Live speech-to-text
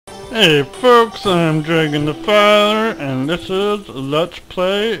Hey folks, I'm Dragon the Father, and this is Let's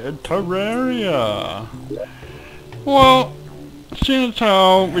Play Terraria. Well, seeing as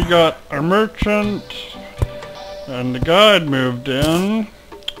how we got our merchant and the guide moved in,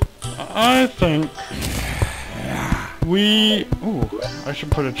 I think I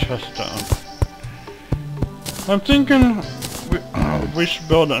should put a chest down. I'm thinking we should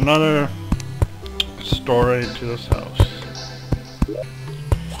build another story to this house.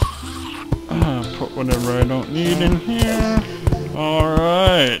 Put whatever I don't need in here.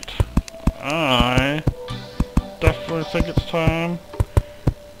 Alright. I definitely think it's time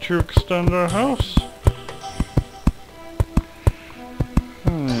to extend our house.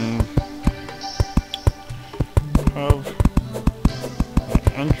 Have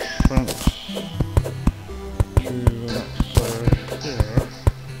an entrance to the next side here.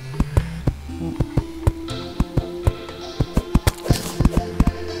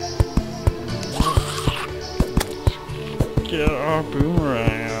 Get our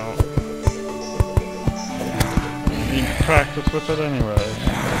boomerang out. Need to practice with it anyway.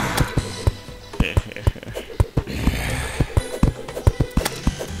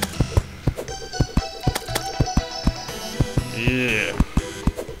 Yeah.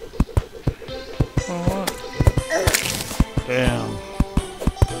 Oh, what? Damn.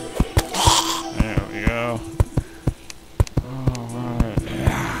 There we go. Alright.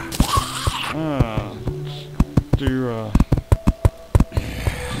 Let's do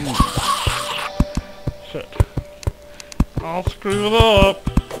shit. I'll screw it up.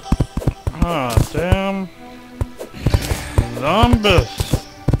 Ah, damn. Zombies.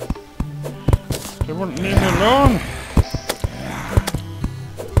 They wouldn't leave me alone.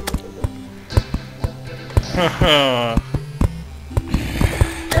 Haha.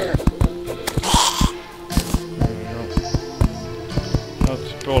 There we go.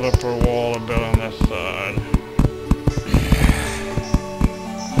 Let's build up our wall a bit on this side.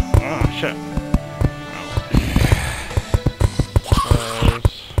 Ah, shit.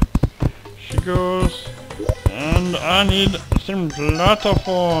 She goes, and I need some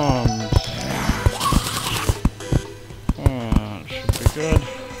platforms. Should be good.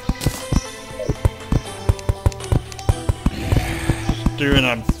 Just doing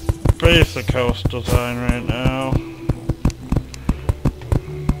a basic house design right now.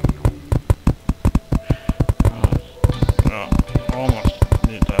 Almost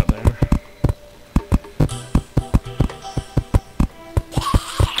need that there.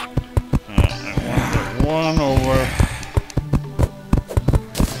 One over.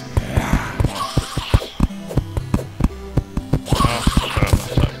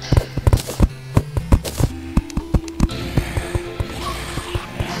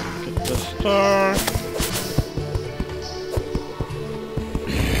 Get the star.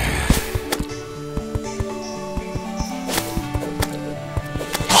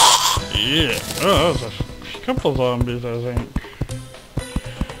 Yeah. Oh, that was a couple zombies, I think.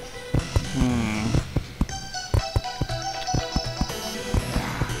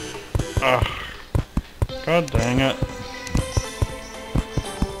 Ah, god dang it.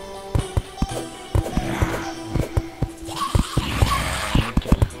 I need to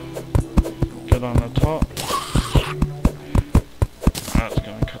get on the top. That's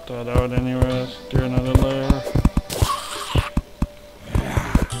gonna cut that out anyway. Let's do another layer.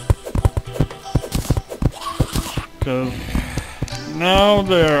 Because now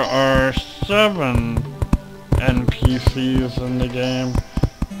there are 7 NPCs in the game.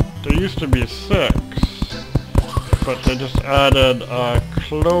 There used to be 6, but they just added a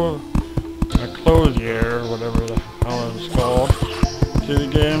clothier, whatever the hell it's called, to the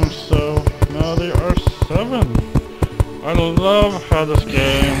game, so now there are 7. I love how this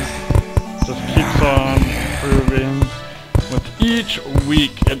game just keeps on improving. With each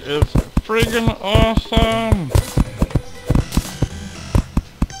week, it is friggin' awesome!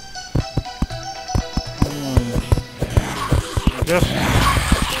 I guess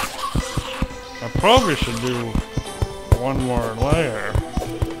I probably should do one more layer.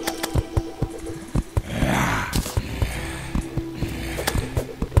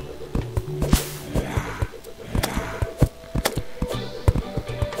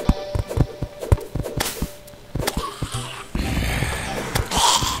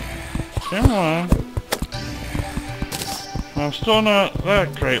 Come on. I'm still not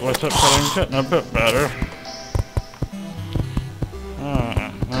that great with it, but I'm getting a bit better.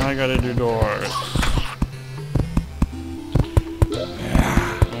 Now I gotta do doors.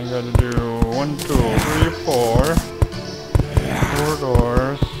 I gotta do 1, 2, 3, 4. 4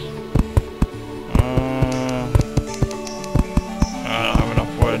 doors. I don't have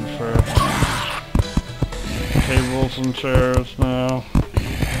enough wood for tables and chairs now.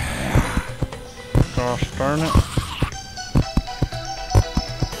 Gosh darn it.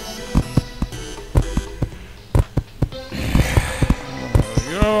 There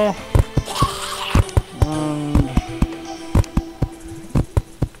we go. And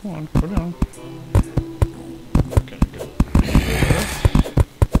come on, put it on. Okay, good.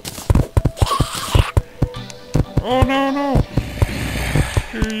 Oh no, no!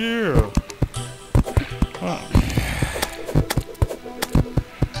 Screw you! Oh.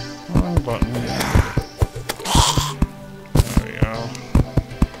 Wrong button. There we go.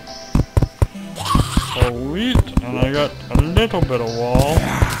 Sweet! And I got a little bit of wall,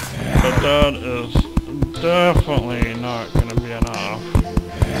 but that is definitely not going to be enough.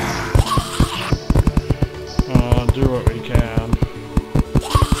 Do what we can.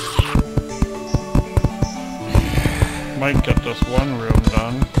 Might get this one room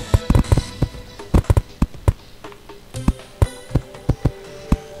done.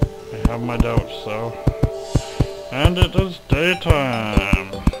 I have my doubts though. And it is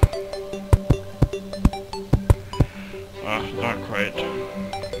daytime. Ah, not quite.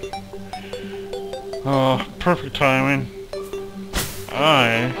 Oh, perfect timing.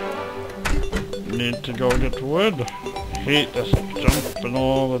 I need to go get wood. I hate this jumping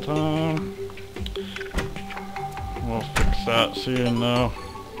all the time. We'll fix that soon though.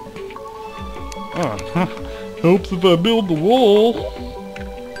 Oh, helps if I build the wall.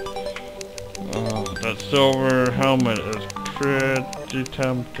 Oh, that silver helmet is pretty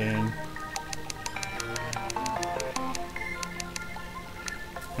tempting.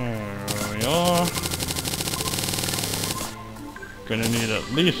 There we are. Gonna need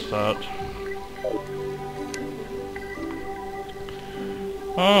at least that.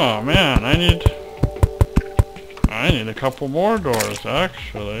 Oh man, I need a couple more doors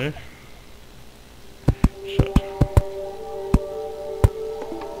actually. Shit.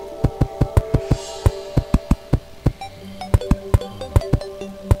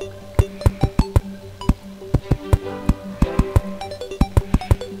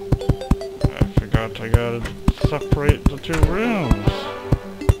 I forgot I gotta separate the two rooms.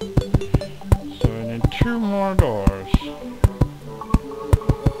 So I need 2 more doors.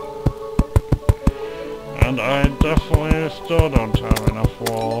 And I definitely still don't have enough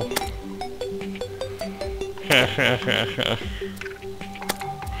wall.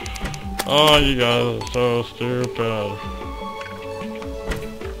 Oh, you guys are so stupid.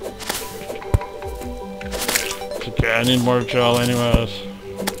 It's okay, I need more gel anyways.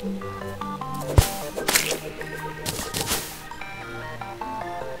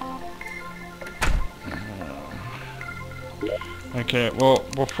 Okay, well,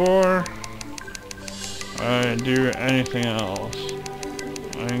 before I do anything else,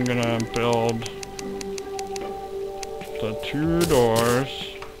 I'm gonna build the 2 doors,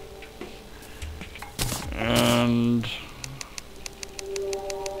 and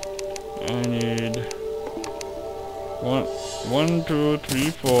I need 1, 2, 3,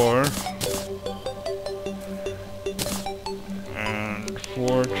 4, and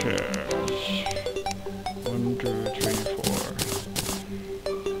 4 chairs. 1, 2, 3, 4.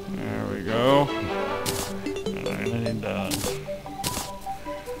 There we go. And I need that.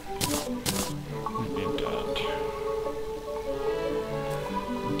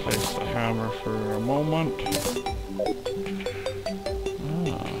 Place the hammer for a moment.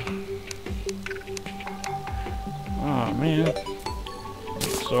 Ah, man.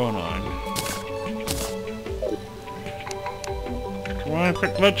 It's so annoying. Come on,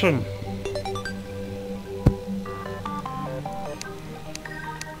 quit glitching.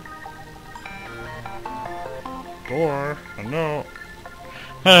 Door? No.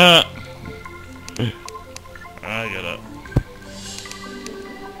 I get it.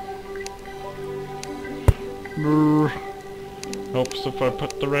 Helps if I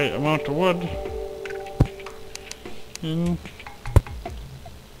put the right amount of wood in.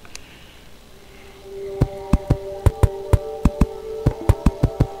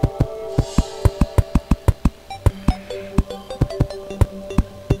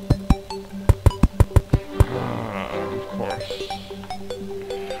 Of course.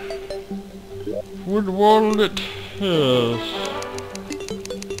 Wood wall it is.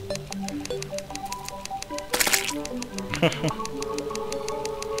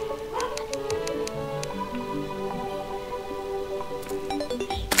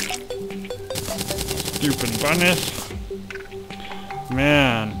 Stupid bunnies.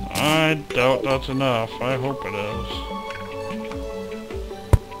 Man, I doubt that's enough. I hope it is.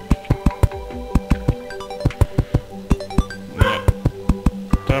 Yeah,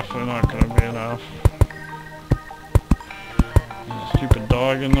 definitely not gonna be enough. stupid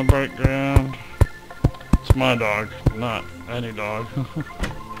dog in the background. It's my dog, not any dog.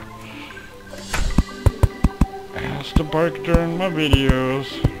 It has to bark during my videos.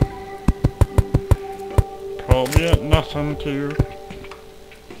 Probably at nothing too.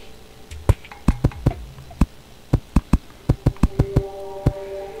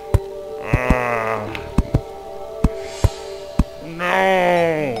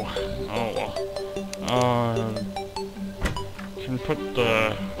 No! Oh well. Can put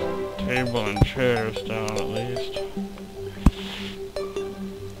the table and chairs down at least.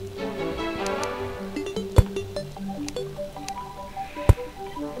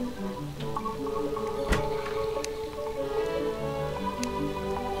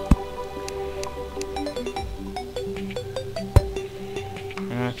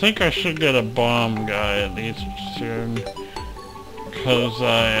 And I think I should get a bomb guy at least soon, because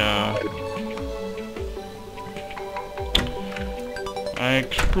I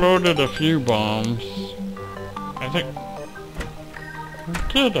exploded a few bombs. I think... Or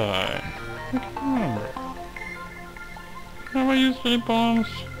did I? I can't remember. Have I used any bombs?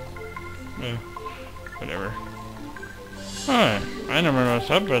 Whatever. Alright, I never noticed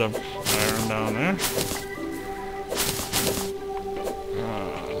that bit of iron down there.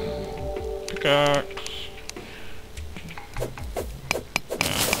 Pickaxe.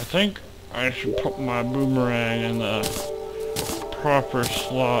 I think I should put my boomerang in the proper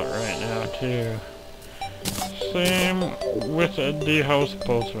slot right now too. Same with the house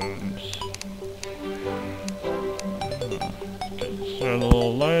potions. Set a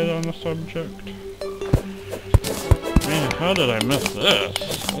little light on the subject. Man, how did I miss this?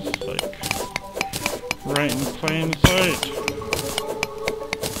 This is like right in plain sight.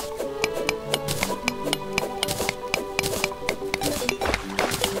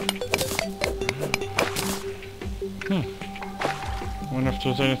 Wonder if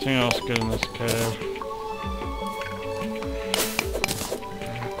there's anything else good in this cave.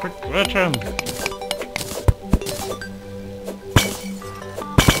 Quick glitching!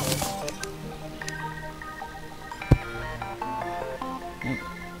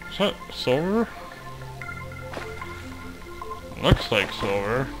 Is that silver? Looks like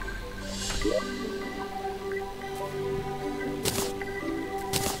silver.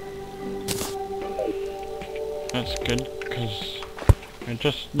 That's good, because I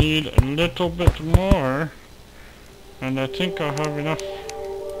just need a little bit more, and I think I'll have enough.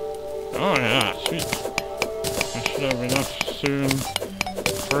 Oh yeah, sweet. I should have enough soon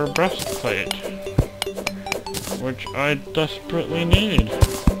for a breastplate, which I desperately need.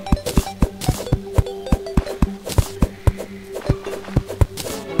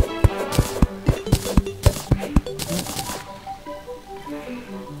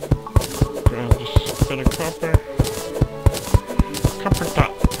 Grab this bit of copper. Copper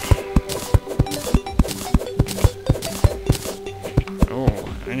top. Oh,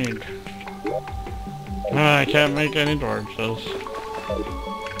 I need... I can't make any torches.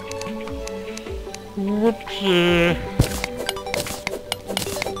 Whoopsie.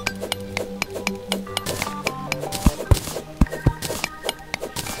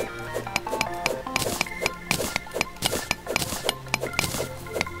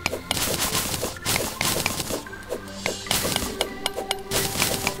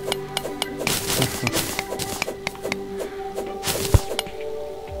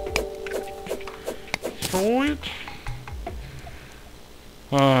 Sweet.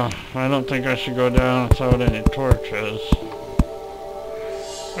 I don't think I should go down without any torches.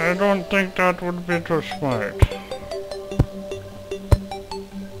 I don't think that would be too smart.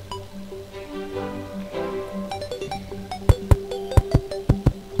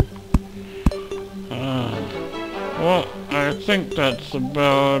 Well, I think that's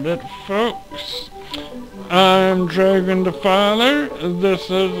about it, folks. I'm Dragon the Father. This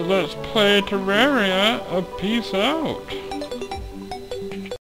is Let's Play Terraria. Peace out.